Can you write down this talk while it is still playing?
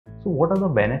So what are the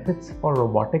benefits for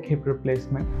robotic hip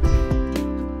replacement?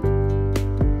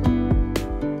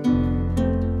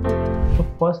 The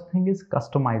first thing is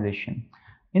customization.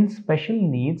 In special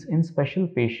needs, in special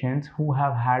patients who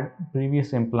have had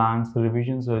previous implants,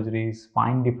 revision surgeries,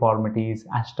 spine deformities,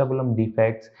 acetabulum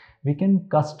defects, we can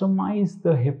customize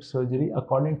the hip surgery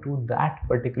according to that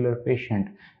particular patient.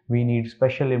 We need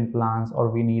special implants or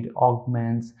we need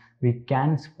augments. We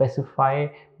can specify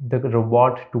the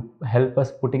robot to help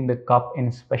us putting the cup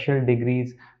in special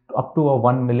degrees up to a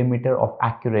 1 millimeter of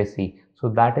accuracy. So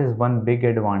that is one big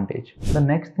advantage. The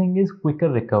next thing is quicker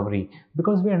recovery,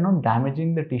 because we are not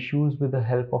damaging the tissues with the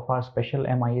help of our special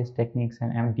MIS techniques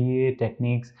and MDA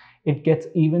techniques. It gets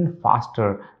even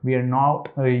faster. We are not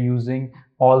using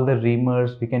all the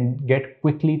reamers. We can get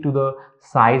quickly to the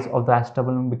size of the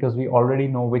acetabulum because we already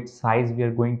know which size we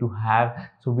are going to have.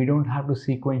 So we don't have to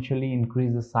sequentially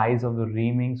increase the size of the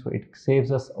reaming. So it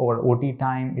saves us our OT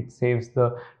time. It saves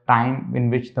the time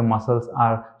in which the muscles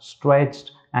are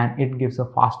stretched, and it gives a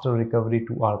faster recovery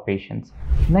to our patients.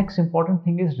 Next important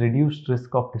thing is reduced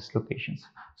risk of dislocations.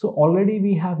 So already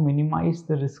we have minimized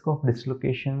the risk of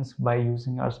dislocations by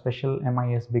using our special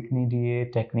MIS Bikini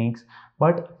DA techniques,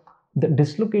 but the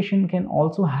dislocation can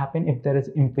also happen if there is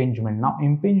impingement. Now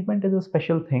impingement is a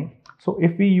special thing. So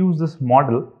if we use this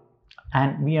model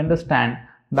and we understand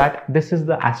that this is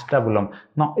the acetabulum.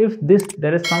 Now if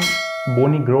there is some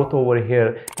bony growth over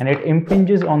here and it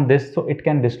impinges on this, so it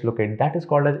can dislocate. That is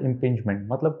called as impingement.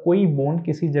 मतलब कोई bone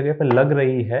किसी जगह पे लग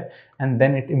रही है and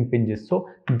then it impinges. So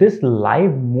this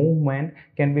live movement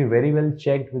can be very well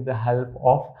checked with the help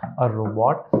of a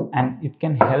robot, and it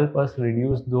can help us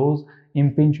reduce those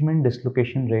impingement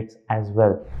dislocation rates as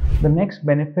well. The next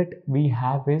benefit we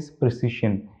have is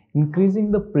precision.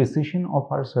 Increasing the precision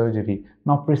of our surgery.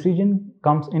 Now precision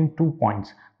comes in 2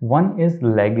 points. One is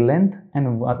leg length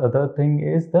and other thing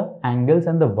is the angles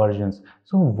and the versions.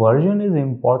 So version is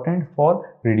important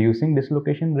for reducing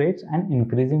dislocation rates and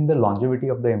increasing the longevity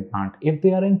of the implant. If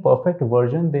they are in perfect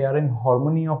version, they are in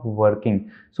harmony of working.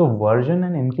 So version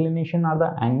and inclination are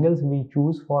the angles we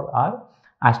choose for our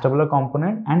acetabular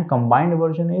component, and combined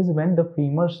version is when the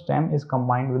femur stem is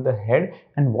combined with the head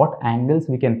and what angles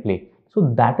we can play.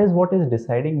 So that is what is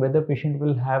deciding whether patient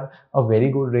will have a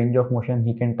very good range of motion.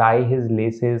 He can tie his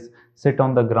laces, sit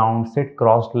on the ground, sit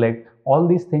crossed leg. All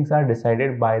these things are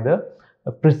decided by the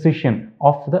precision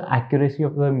of the accuracy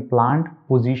of the implant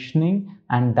positioning,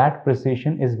 and that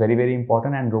precision is very, very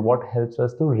important, and robot helps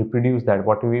us to reproduce that.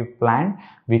 What we planned,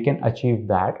 we can achieve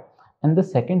that. And the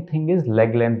second thing is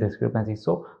leg length discrepancy.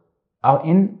 So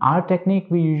in our technique,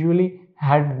 we usually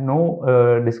had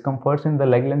no discomforts in the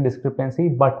leg length discrepancy,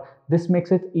 but this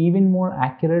makes it even more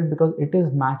accurate because it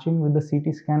is matching with the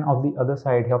CT scan of the other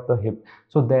side of the hip.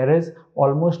 So there is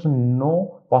almost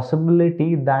no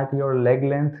possibility that your leg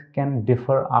length can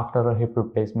differ after a hip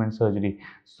replacement surgery.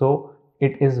 So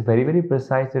it is very, very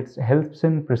precise. It helps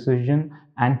in precision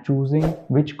and choosing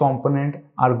which component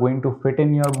are going to fit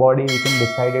in your body. We can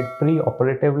decide it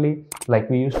pre-operatively, like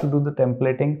we used to do the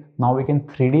templating. Now we can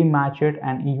 3D match it,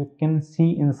 and you can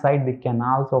see inside the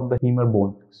canals of the femur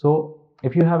bone. So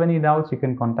if you have any doubts, you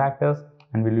can contact us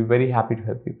and we'll be very happy to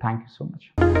help you. Thank you so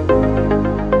much.